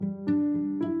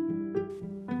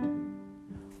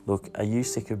Look, are you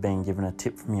sick of being given a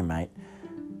tip from your mate,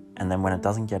 and then when it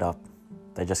doesn't get up,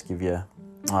 they just give you,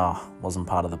 wasn't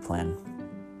part of the plan?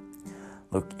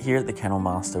 Look, here at the Kennel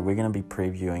Master, we're going to be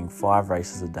previewing 5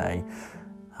 races a day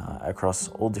across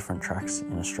all different tracks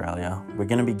in Australia. We're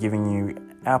going to be giving you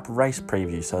our race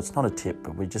preview, so it's not a tip,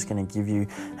 but we're just going to give you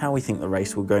how we think the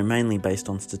race will go, mainly based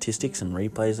on statistics and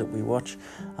replays that we watch,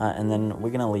 and then we're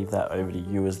going to leave that over to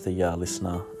you as the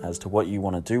listener as to what you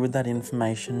want to do with that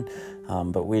information,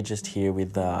 but we're just here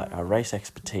with our race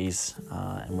expertise,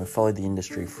 and we've followed the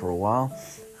industry for a while,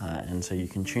 and so you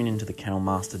can tune into the Kennel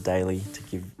Master daily to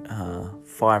give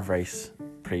 5 race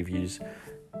previews